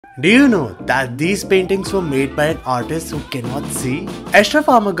Do you know that these paintings were made by an artist who cannot see? Ashraf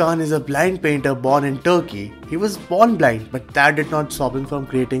Armagan is a blind painter born in Turkey. He was born blind, but that did not stop him from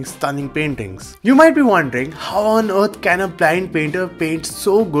creating stunning paintings. You might be wondering, how on earth can a blind painter paint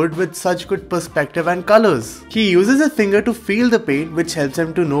so good with such good perspective and colors? He uses his finger to feel the paint, which helps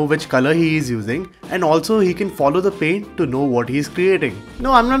him to know which color he is using, and also he can follow the paint to know what he is creating.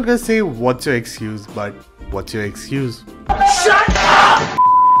 No, I'm not gonna say what's your excuse, but what's your excuse? Shut up!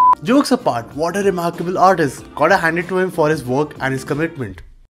 Jokes apart, what a remarkable artist. Gotta hand it to him for his work and his commitment.